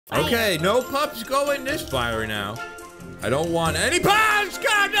fire. Okay, no pups go in this fire now. I don't want any pups!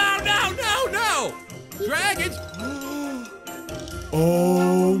 God, no, no, no, no! Dragons!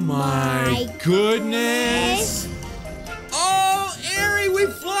 Oh my goodness! Oh, Ari, we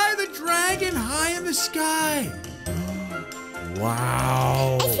fly the dragon high in the sky!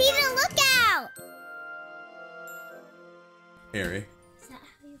 Wow! I see the lookout! Ari, Is that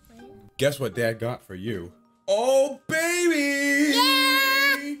how you play it? guess what Dad got for you? Oh, baby!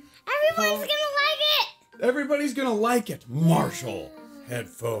 Yeah! Everyone's gonna like it! Everybody's gonna like it. Marshall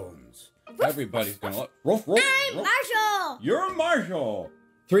headphones. Everybody's gonna like. I'm Marshall! You're Marshall.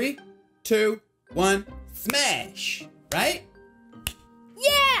 3, 2, 1, smash! Right?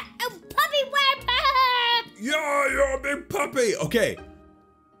 Yeah! A puppy weapon! Yeah, you're a big puppy. Okay,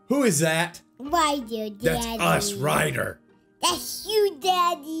 who is that? Ryder, Daddy. That's us, Ryder. That's you,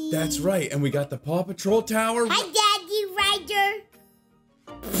 Daddy. That's right, and we got the Paw Patrol Tower. Hi, Daddy, Ryder.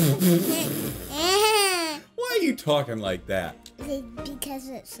 Why are you talking like that? Because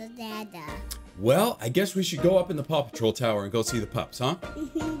it's a dada. Well, I guess we should go up in the Paw Patrol Tower and go see the pups, huh?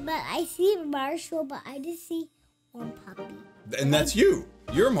 But I see Marshall, but I just see one puppy. And that's you.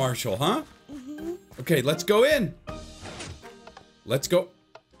 You're Marshall, huh? Okay, let's go in. Let's go.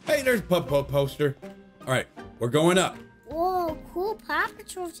 Hey, there's Pup poster. All right, we're going up. Whoa, cool Paw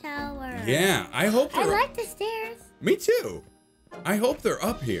Patrol Tower. Yeah, I hope I they're... like the stairs. Me too. I hope they're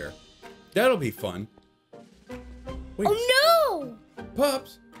up here. That'll be fun. Wait, Oh, no!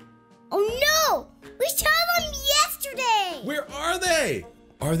 pups, Oh, no! We saw them yesterday! where are they?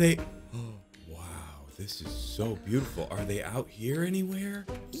 Are they... Oh, wow, this is so beautiful. Are they out here anywhere?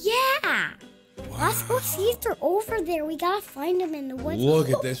 Yeah! Wow. Let's go see if they're over there. We gotta find them in the woods. Look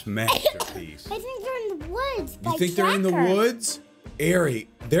at this masterpiece. I think they're in the woods. You think they're in the woods? Ari,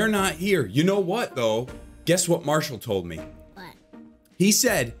 they're not here. You know what, though? Guess what Marshall told me? What? He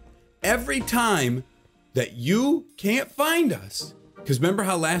said, every time that you can't find us, because remember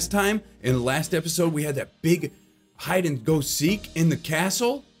how last time, in the last episode, we had that big hide and go seek in the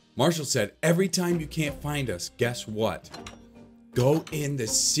castle? Marshall said, every time you can't find us, guess what? Go in the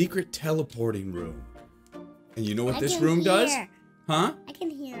secret teleporting room. And you know what this room does? Huh? I can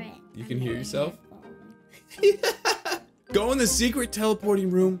hear it. You can hear yourself? Go in the secret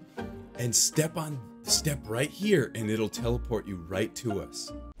teleporting room and step right here and it'll teleport you right to us.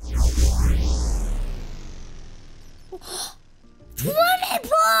 Swimming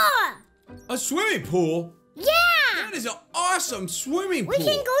pool! A swimming pool? Yeah! That is an awesome swimming We pool.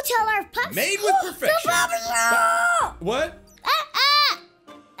 can go tell our pups. Made with perfection. The Paw Patrol! What? Ah.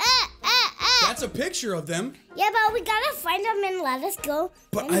 That's a picture of them. Yeah, but we gotta find them and let us go.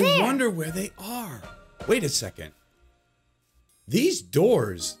 But in I there. wonder where they are. Wait a second. These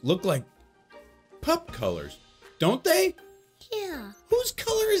doors look like pup colors, don't they? Yeah. Whose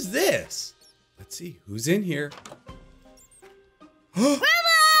color is this? Let's see, who's in here? Rubble!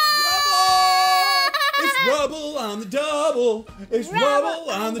 It's rubble on the double. It's rubble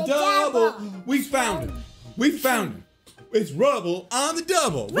on the double. We found him. We found him. It's rubble on the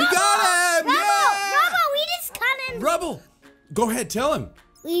double. We got him! Rubble! Yeah! Rubble! We just caught him. Rubble! Go ahead, tell him.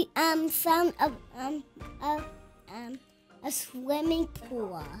 We found a swimming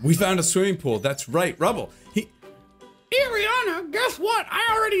pool. We found a swimming pool. That's right, Rubble. Ariana, guess what?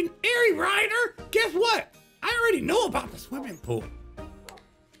 Ari Ryder, guess what? I already know about the swimming pool.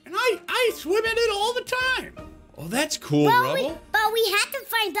 And I swim in it all the time. Oh, that's cool, But Rubble. we had to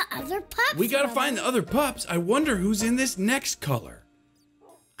find the other pups. We gotta Rubble. find the other pups. I wonder who's in this next color.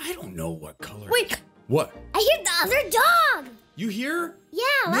 I don't know what color. Wait, What? I hear the other dog. You hear?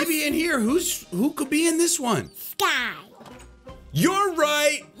 Yeah, Maybe in here. Who could be in this one? Sky. You're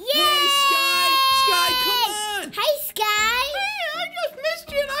right. Yay! Hey, Sky. Sky, come on. Hi, Sky. Hey, I just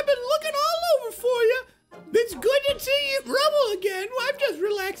missed you and I've been looking all over for you. It's good to see you Rubble again. I'm just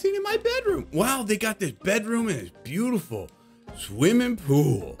relaxing in my bedroom. Wow, they got this bedroom and it's beautiful. Swimming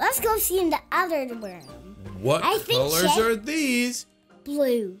pool. Let's go see in the other room. What I think colors are these?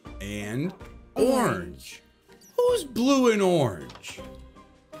 Blue. And orange. Who's blue and orange?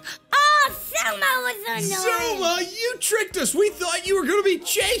 Oh, Selma was annoying. Zuma, you tricked us. We thought you were going to be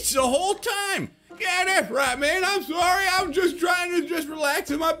chased the whole time. Yeah, that's right, man. I'm sorry. I was just trying to relax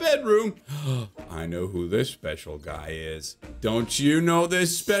in my bedroom. I know who this special guy is. Don't you know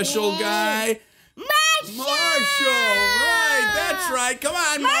this special guy? Marshall! Right, that's right. Come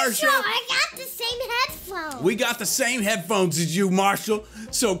on, Marshall. I got the same headphones. We got the same headphones as you, Marshall.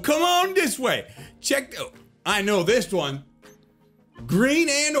 So come on this way. Check. I know this one. Green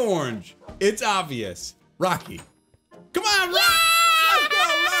and orange. It's obvious. Rocky. Come on, Rocky. Yeah! Let's go,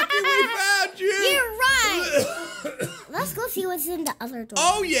 Rocky. We found you. You're right. Let's go see what's in the other door.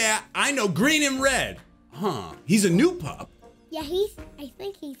 Oh, yeah. I know. Green and red. Huh. He's a new pup. Yeah, I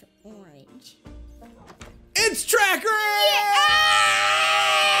think he's orange. It's Tracker!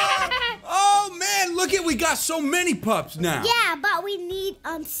 Yeah! Oh, man. Look we got so many pups now. Yeah, but we need,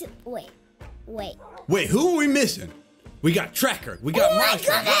 wait. Wait, who are we missing? We got Tracker. We got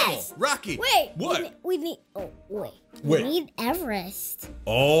Marshall, goodness! Rocky. Wait. What? We need, Wait. We need Everest.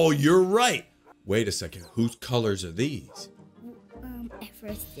 Oh, you're right. Wait a second. Whose colors are these?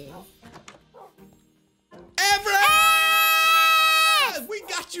 Everest is. Everest! We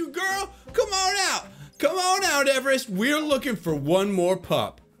got you, girl. Come on out. Come on out, Everest. We're looking for one more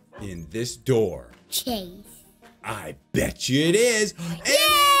pup in this door. Chase. I bet you it is. And it is!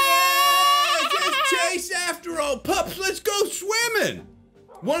 It's Chase after all. Pups, let's go swimming.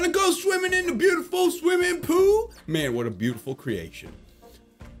 Want to go swimming in the beautiful swimming pool? Man, what a beautiful creation.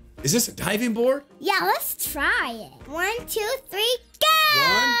 Is this a diving board? Yeah, let's try it. 1, 2, 3, go!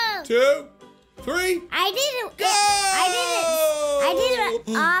 1, 2, 3. I did Go!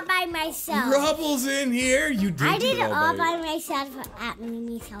 it all by myself. Rubble's in here. You did. I did it all by myself at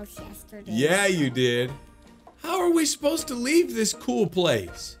Mimi's house yesterday. Yeah, you did. How are we supposed to leave this cool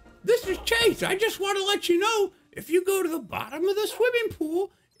place? This is Chase. I just want to let you know, if you go to the bottom of the swimming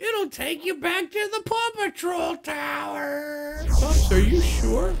pool, it'll take you back to the Paw Patrol Tower. Pups, are you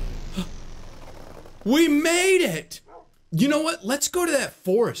sure? We made it. You know what? Let's go to that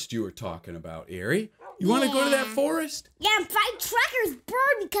forest you were talking about, Ari. You want to go to that forest? Yeah, and find Tracker's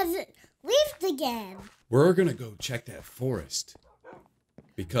bird because it leaves again. We're going to go check that forest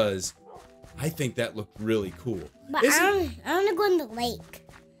because I think that looked really cool. But I want to go in the lake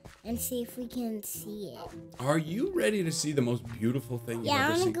and see if we can see it. Are you ready to see the most beautiful thing you've Yeah, ever I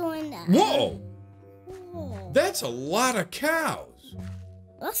want to seen? go in the... Whoa! Whoa. That's a lot of cows.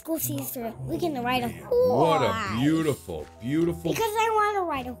 Let's go see if we can ride a horse. What a beautiful, beautiful... Because I want to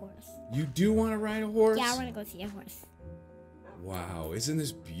ride a horse. You do want to ride a horse? Yeah, I want to go see a horse. Wow, isn't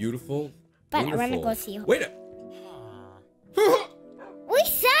this beautiful? But Wonderful. I want to go see a horse. Wait a... We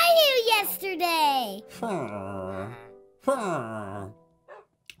saw you yesterday.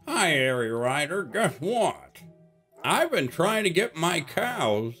 Hi, Airy Rider. Guess what? I've been trying to get my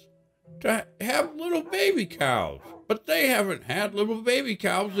cows to have little baby cows, but they haven't had little baby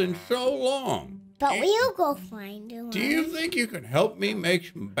cows in so long. But we'll go find one. Do you think you can help me make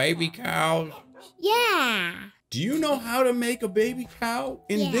some baby cows? Yeah. Do you know how to make a baby cow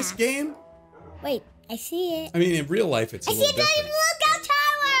in this game? Wait, I see it. I mean, in real life, it's a I little see the different. lookout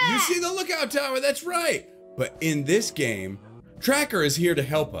tower. You see the lookout tower, that's right. But in this game, Tracker is here to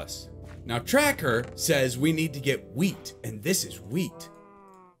help us. Now, Tracker says we need to get wheat, and this is wheat.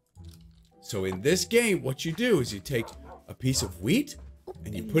 So in this game, what you do is you take a piece of wheat,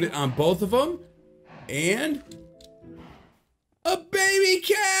 and you put it on both of them, and a baby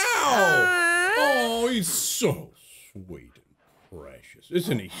cow! Oh, he's so sweet and precious.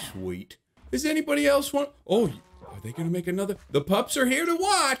 Isn't he sweet? Does anybody else want... Oh, are they going to make another? The pups are here to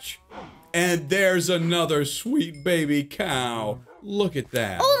watch. And there's another sweet baby cow. Look at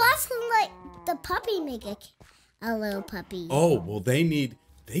that. Oh, that's like the puppy make a little puppy. Oh, well, they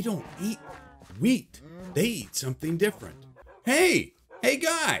don't eat wheat. They eat something different. Hey,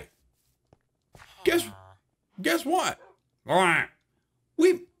 guy. Guess what? Your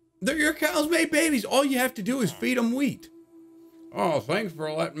cows made babies. All you have to do is feed them wheat. Oh, thanks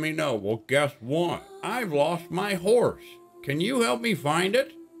for letting me know. Well, guess what? I've lost my horse. Can you help me find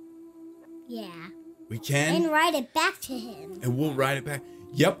it? Yeah. We can? And ride it back to him. And we'll ride it back.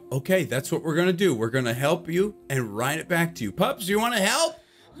 Yep, okay, that's what we're going to do. We're going to help you and ride it back to you. Pups, you want to help?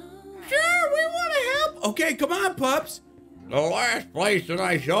 Sure, we want to help. Okay, come on, pups. The last place that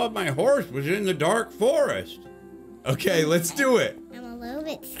I saw my horse was in the dark forest. Okay, let's do it. I'm a little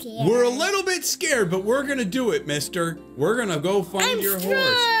bit scared. We're a little bit scared, but we're going to do it, mister. We're going to go find your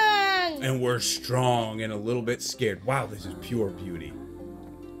horse. And we're strong and a little bit scared. Wow, this is pure beauty.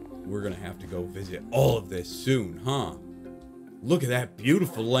 We're going to have to go visit all of this soon, huh? Look at that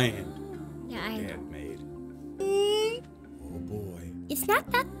beautiful land Dad made. Oh, boy. It's not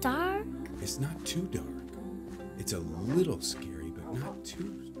that dark. It's not too dark. It's a little scary, but not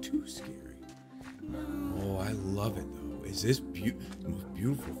too scary. Oh, I love it, though. Is this the most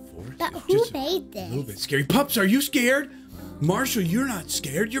beautiful forest? But It's who just made this? A little bit scary. Pups, are you scared? Marshall, you're not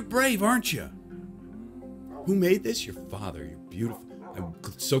scared. You're brave, aren't you? Who made this? Your father. You're beautiful. I'm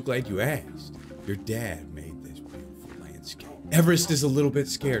so glad you asked. Your dad made this beautiful landscape. Everest is a little bit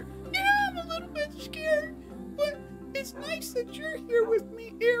scared. Yeah, I'm a little bit scared, but it's nice that you're here with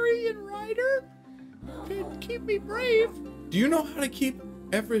me, Airy and Ryder, to keep me brave. Do you know how to keep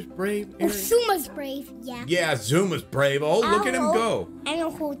Everest brave, Oh, Eric? Suma's brave, yeah. Yeah, Zuma's brave. Oh, look at him go. I'm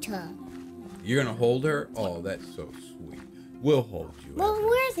gonna hold her. You're gonna hold her? Oh, that's so sweet. We'll hold you. Well, Everest.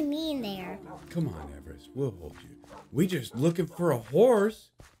 where's me in there? Come on, Everest. We'll hold you. We just looking for a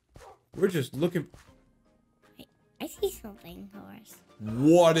horse. We're just looking. I see something, horse.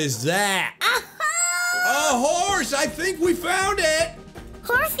 What is that? A horse! I think we found it.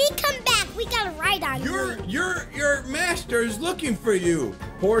 Horsey, come back. We gotta ride on you. Your master is looking for you,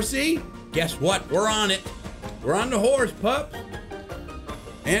 Horsey. Guess what? We're on it. We're on the horse, pup.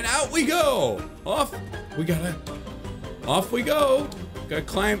 And out we go. Off we go. Gotta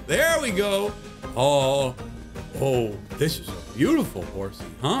climb. There we go. Oh, this is a beautiful horsey,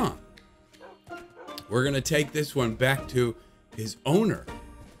 huh? We're gonna take this one back to his owner.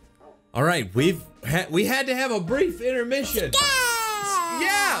 All right, we had to have a brief intermission.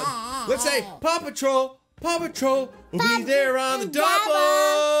 Yeah, let's say Paw Patrol will be there on the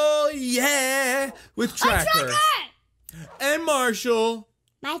double. Yeah, with Tracker and Marshall.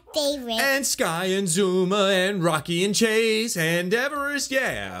 My favorite. And Sky and Zuma and Rocky and Chase and Everest.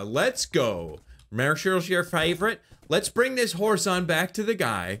 Yeah, let's go. Marshall's your favorite. Let's bring this horse on back to the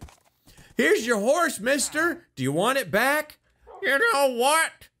guy. Here's your horse, mister. Do you want it back? You know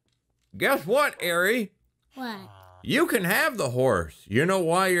what? Guess what, Ari? What? You can have the horse. You know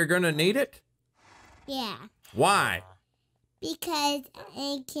why you're gonna need it? Yeah. Why? Because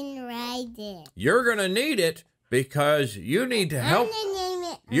I can ride it. You're gonna need it because you need to help. I'm gonna name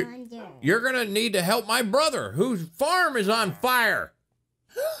it Under. You're gonna need to help my brother, whose farm is on fire.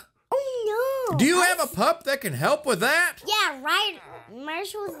 Oh no! Do you have a pup that can help with that? Yeah, right.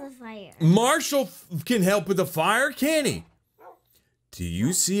 Marshall's the fire. Marshall can help with the fire, can he? Do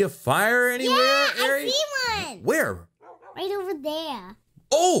you see a fire anywhere, Yeah, Ari? I see one. Where? Right over there.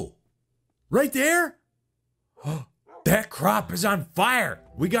 Oh, right there? That crop is on fire.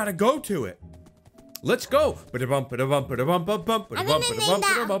 We gotta go to it. Let's go. I'm gonna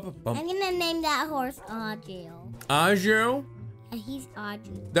name that horse Aju. Anju? He's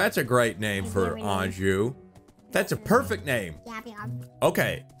Aju. That's a great name for Anju. That's a perfect name. Yeah.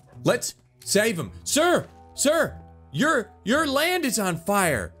 Okay, let's save him. Sir, your land is on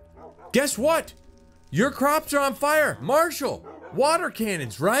fire. Guess what? Your crops are on fire. Marshall, water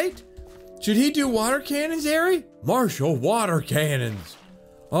cannons, right? Should he do water cannons, Ari? Marshall, water cannons.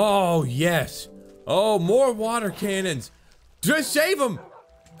 Oh, yes. Oh, more water cannons. Just save him.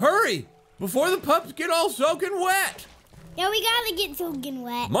 Hurry, before the pups get all soaking wet. Yeah, we gotta get soaking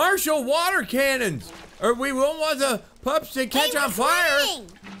wet. Marshall, water cannons. Or we won't want the pups to catch on fire.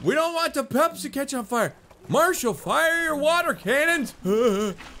 Swimming. We don't want the pups to catch on fire. Marshall, fire your water cannons.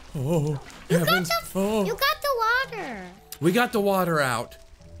 Oh, heavens. You got the water. We got the water out.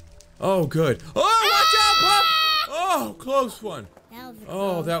 Oh, good. Oh, watch out, pup. Oh, close one.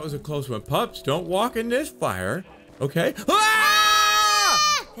 That was a close one. Pups, don't walk in this fire. Okay.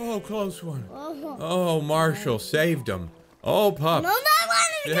 Ah! Oh, close one. Oh, Marshall saved him. Oh, pup. No, that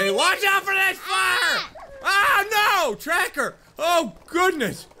one. Hey, watch out for this fire! Ah, no! Tracker! Oh,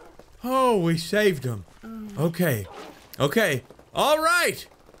 goodness! Oh, we saved him. Okay. All right.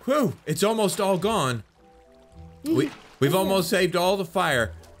 Whew, it's almost all gone. We've almost saved all the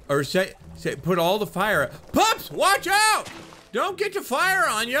fire. Or put all the fire out. Pups, watch out! Don't get the fire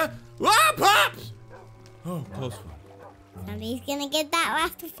on you. Ah, pups! Oh, close one. Somebody's gonna get that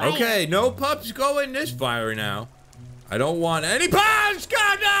last fire. Okay, no pups go in this fire now. I don't want any pups!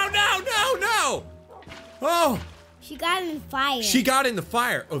 God, no! Oh! She got in the fire. She got in the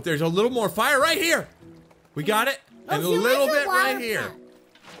fire. Oh, there's a little more fire right here. We got it? And a little bit right here.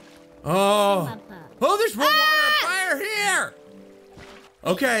 Oh. Oh, there's more water fire here.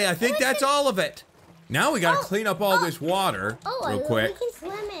 Okay, I think that's all of it. Now we gotta clean up all this water real quick. We can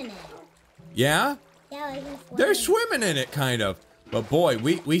swim in it. Yeah? Yeah, we can swim. They're swimming in it, kind of. But boy,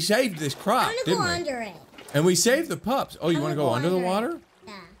 we saved this crop, I'm didn't gonna go we? under it. And we saved the pups. Oh, you want to go under the water?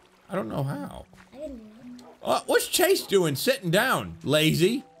 Yeah. I don't know how. I can do it. What's Chase doing sitting down?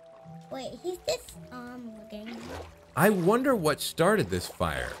 Lazy? Wait, he's just looking. I wonder what started this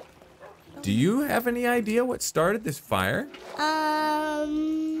fire. Do you have any idea what started this fire?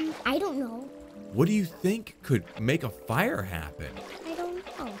 I don't know. What do you think could make a fire happen? I don't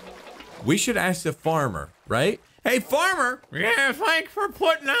know. We should ask the farmer, right? Hey, farmer! Yeah, thanks for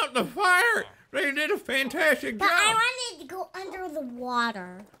putting out the fire. They did a fantastic But job. I wanted to go under the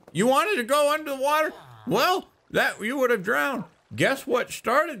water. You wanted to go under the water? Well, that you would have drowned. Guess what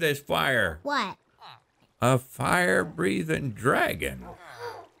started this fire? What? A fire-breathing dragon.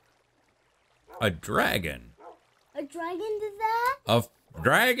 A dragon. A dragon did that? A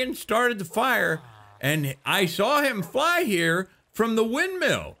dragon started the fire, and I saw him fly here from the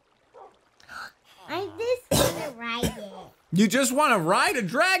windmill. I just want to ride it. You just want to ride a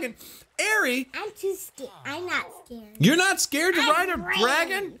dragon? Airy, I'm too scared. I'm not scared. you're not scared to ride a brave.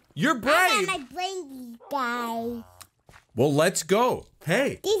 dragon? You're I brave. got my blankie, guys. Well, let's go.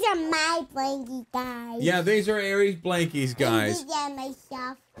 Hey. These are my blankie, guys. Yeah, these are Airy's blankies, guys. And these are my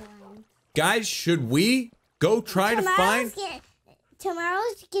soft ones. Guys, should we go try to find...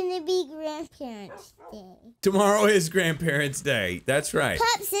 Tomorrow's gonna be Grandparents' Day. Tomorrow is Grandparents' Day. That's right.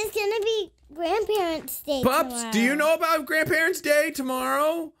 Pups, it's gonna be Grandparents' Day Pups, tomorrow. do you know about Grandparents' Day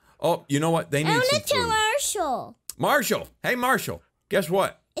tomorrow? Oh, you know what? They need I some want to food. Marshall. Marshall. Hey, Marshall. Guess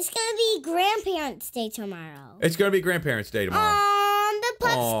what? It's gonna be Grandparents' Day tomorrow. It's going to be Grandparents' Day tomorrow. The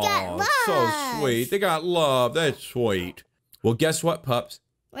pups got love. So sweet. They got love. That's sweet. Well, guess what, pups?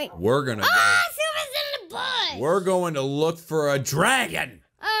 Wait. We're going to Silver's in the bush. We're going to look for a dragon.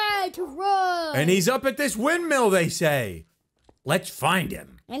 To run. And he's up at this windmill, they say. Let's find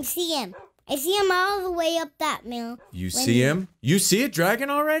him. I see him. I see him all the way up that mill. You see him? You see a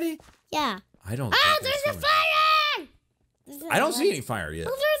dragon already? Yeah. I don't. There's a fire! I don't see any fire yet.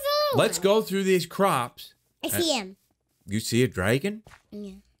 Oh, there's a Let's go through these crops. I see him. You see a dragon?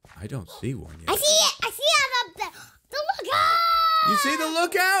 Yeah. I don't see one yet. I see it. I see it up there. The lookout. You see the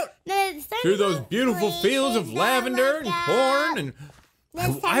lookout? No, Through those beautiful fields of lavender and corn and...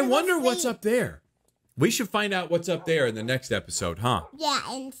 I wonder what's up there. We should find out what's up there in the next episode, huh? Yeah,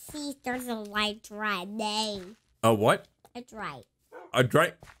 and see if there's a white dragon. A what? A dry. A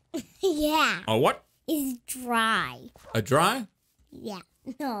dry... Yeah. A what? It's dry. A dry? Yeah.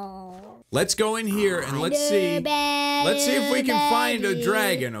 No. Let's go in here and let's see. Let's see if we can find a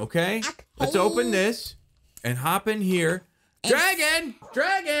dragon, okay? Let's open this and hop in here. Dragon!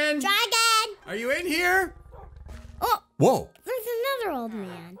 Dragon! Dragon! Are you in here? Oh, Whoa. there's another old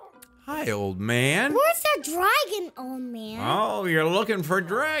man. Hi, old man. Where's the dragon, old man? Oh, you're looking for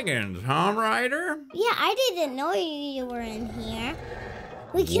dragons, huh, Ryder? Yeah, I didn't know you were in here.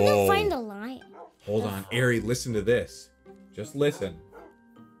 We couldn't Whoa. find a lion. Hold on, Airy, listen to this. Just listen.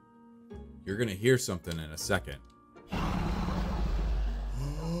 You're gonna hear something in a second.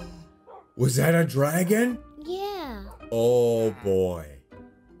 Was that a dragon? Yeah. Oh boy.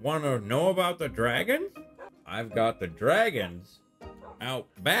 Wanna know about the dragons? I've got the dragons out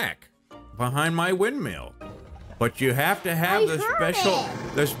back behind my windmill. But you have to have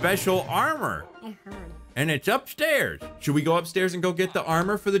the special armor. I heard it. And it's upstairs. Should we go upstairs and go get the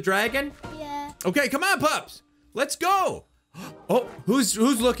armor for the dragon? Yeah. Okay, come on, pups. Let's go. Oh, who's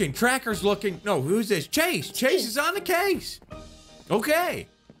looking? Tracker's looking. No, who's this? Chase. Chase is on the case. Okay.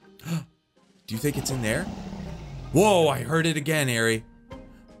 Do you think it's in there? Whoa, I heard it again, Airy.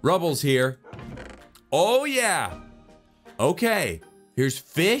 Rubble's here. Oh, yeah. Okay. Here's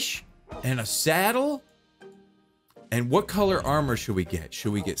fish and a saddle. And what color armor should we get?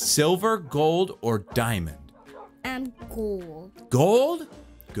 Should we get silver, gold, or diamond? Gold. Gold?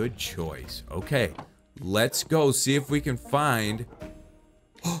 Good choice. Okay. Let's go see if we can find...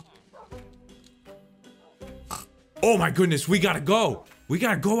 Oh my goodness, we gotta go. We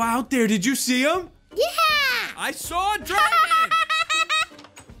gotta go out there. Did you see him? Yeah! I saw a dragon!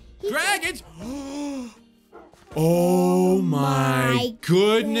 Dragons! Oh my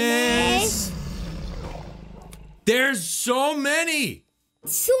goodness! There's so many!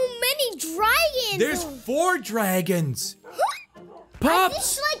 So many dragons! There's 4 dragons! Pups!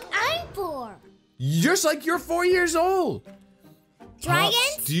 Just like I'm 4. Just like you're 4 years old! Dragons?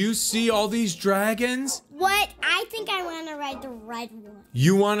 Pups, do you see all these dragons? What? I think I want to ride the red one.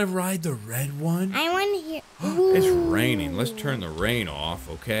 You want to ride the red one? I want to hear... It's raining. Let's turn the rain off,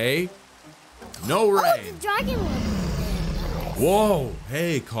 okay? No rain. Oh, the dragon one. Whoa.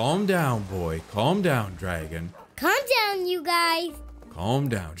 Hey, calm down, boy. Calm down, dragon. Calm down, you guys. Calm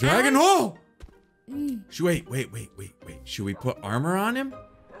down. Dragon, oh! Wait. Should we put armor on him?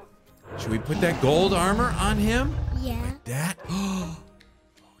 Should we put that gold armor on him? Yeah. Like that? Oh,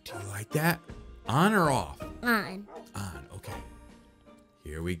 do you like that? On or off? On. On, okay.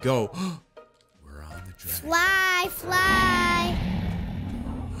 Here we go. We're on the dragon. Fly.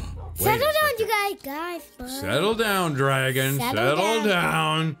 Settle down, you guys. Fly. Settle down, dragon. Settle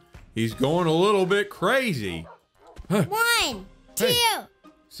down. He's going a little bit crazy. Huh. 1, 2, Hey,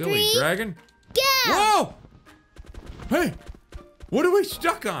 silly 3, dragon. go. Whoa! Hey, what are we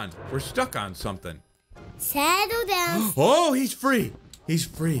stuck on? We're stuck on something. Settle down. Oh, he's free. He's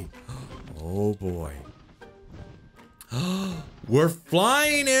free. Oh, boy. We're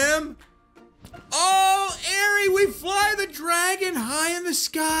flying him. Oh, Airy, we fly the dragon high in the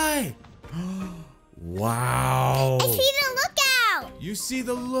sky. Wow. I see the lookout. You see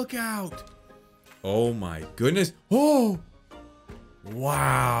the lookout. Oh, my goodness. Oh,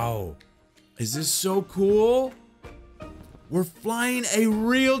 Wow. Is this so cool? We're flying a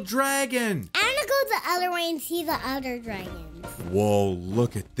real dragon. I'm gonna go the other way and see the other dragons. Whoa,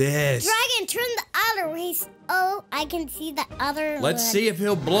 look at this. Dragon, turn the other way. Oh, I can see the other Let's one. see if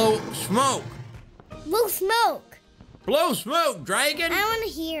he'll blow smoke. Blow smoke. Blow smoke, dragon. I want to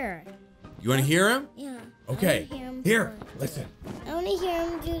hear. You want to hear him? Yeah. Okay. I wanna hear him Here, first. listen. I want to hear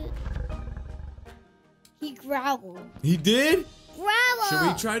him do. He growled. He did? Growl.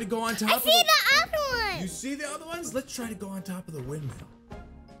 Should we try to go on top I of see the other one. You see the other ones? Let's try to go on top of the windmill.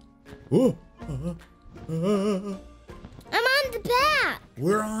 Whoa. I'm on the back.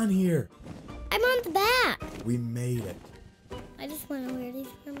 We're on here. I'm on the back. We made it. I just want to wear these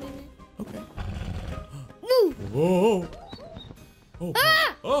for a minute. Okay. Move. Whoa. Oh,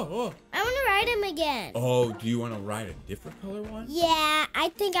 Ah! oh. I want to ride him again. Oh, do you want to ride a different color one? Yeah, I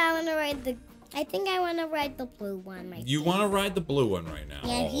think I want to ride the. I think I want to ride the blue one. You want to ride the blue one right now?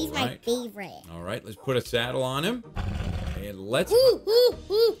 Yeah, he's All my right. favorite. All right, let's put a saddle on him. And let's... Ooh, ooh,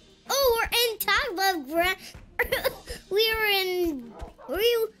 ooh. Oh, we're in top of ground. We were in.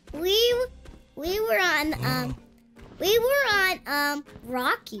 We were on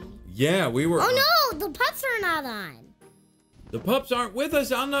Rocky. Yeah, we were... Oh no, the pups are not on. The pups aren't with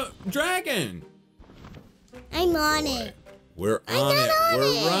us on the dragon. I'm on it. We're I'm on not it. on We're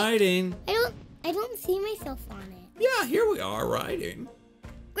it. riding. I don't see myself on it. Yeah, here we are riding.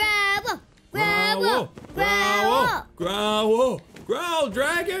 Growl, Growl, growl, growl, growl,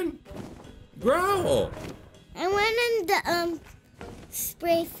 dragon. Growl. I want him to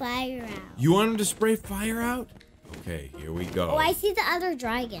spray fire out. You want him to spray fire out? Okay, here we go. Oh, I see the other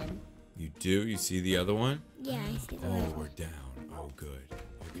dragon. You do? You see the other one? Yeah, I see the Oh, other we're one. down. Oh, good.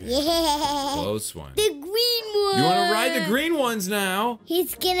 Okay. Yeah. Close one. The green one. You want to ride the green ones now?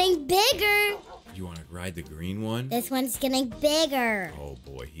 He's getting bigger. You want to ride the green one? This one's getting bigger. Oh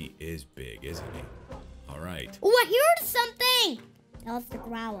boy, he is big, isn't he? All right, Oh, I heard something. That was the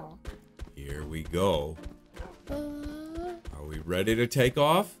growl. here we go. Uh, Are we ready to take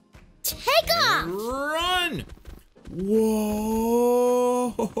off? Take off. Run!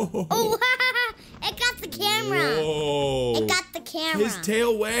 Whoa! Oh, it got the camera. Whoa! It got the camera. His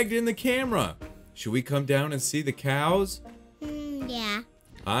tail wagged in the camera. Should we come down and see the cows? Yeah.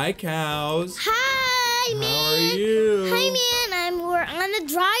 Hi, cows. Hi, man. How are you? Hi, man. We're on a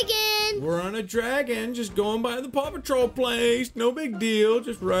dragon. We're on a dragon, just going by the Paw Patrol place. No big deal,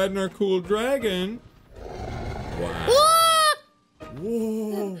 just riding our cool dragon. Wow. Whoa!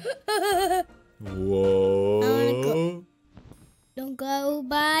 Whoa. Whoa. I wanna go. Don't go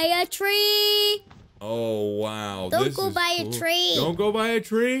by a tree. Oh, wow. Don't this go is by a cool. tree. Don't go by a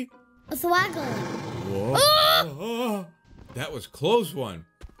tree? A swaggle. Whoa. Ah! Oh, that was close one.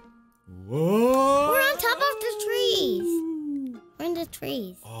 Whoa. We're on top of the trees. We're in the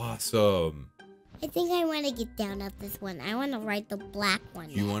trees. Awesome. I think I want to get down off this one. I want to ride the black one.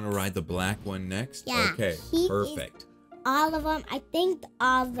 You want to ride the black one next? Yeah. Okay, He is- perfect. All of them. I think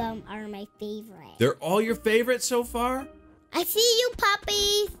all of them are my favorite. They're all your favorites so far? I see you,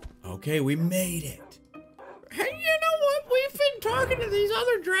 puppies. Okay, we made it. Hey, you know what? We've been talking to these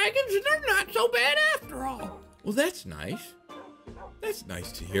other dragons, and they're not so bad after all. Well, that's nice. That's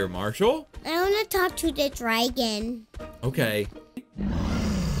nice to hear, Marshall. I want to talk to the dragon. Okay.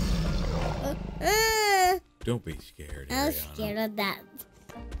 Uh, Don't be scared, I was Ariana. scared of that.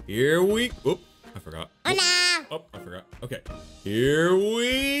 Here we... Oop, I forgot. Oh, no. Oh, I forgot. Okay. Here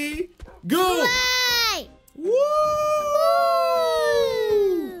we go. Fly!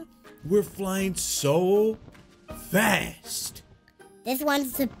 Woo! We're flying so fast. This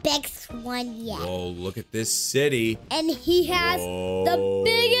one's the biggest one yet. Whoa, look at this city. And he has the Whoa.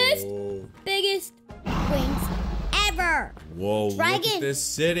 biggest wings ever. Whoa, look Dragon. at this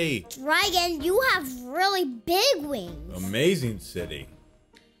city. Dragon, you have really big wings. Amazing city.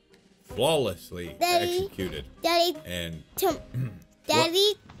 Flawlessly Daddy. executed. Daddy, And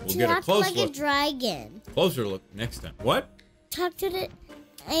Daddy, We'll get a talk close like look. a dragon. closer look next time. What? Talk to the.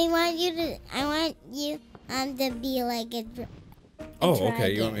 I want you to be like a. Oh, dragon.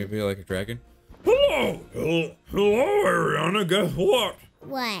 okay. You want me to be like a dragon? Hello, Ariana. Guess what?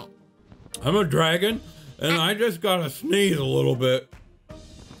 What? I'm a dragon, and I just gotta sneeze a little bit.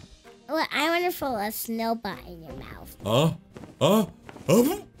 Well, I want to throw a snowball in your mouth.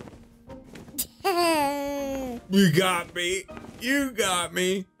 You got me. You got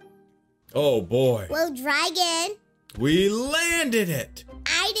me. Oh boy. Well, dragon, We landed it.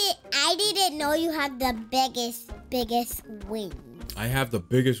 I didn't know you had the biggest wings. I have the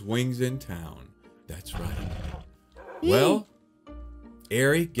biggest wings in town. That's right. Well,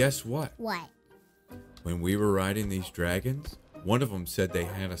 Ari, guess what? What? When we were riding these dragons, One of them said they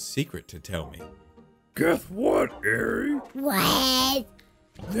had a secret to tell me. Guess what, Ari? What?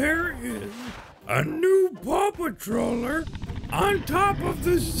 There is a new Paw Patroller on top of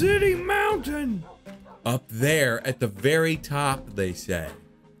the city mountain. Up there at the very top, they say.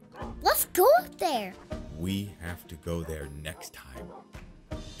 Let's go up there. We have to go there next time.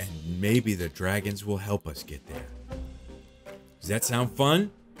 And maybe the dragons will help us get there. Does that sound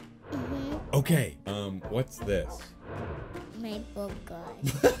fun? Mm-hmm. Okay, what's this? My book guy.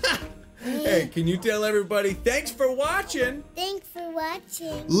 Hey, can you tell everybody thanks for watching? Thanks for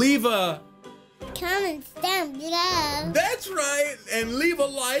watching. Leave a... Comments down below. That's right, and leave a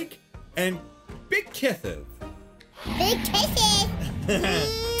like, and big kisses. Big kisses.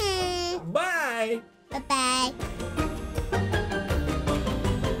 Bye. Bye-bye.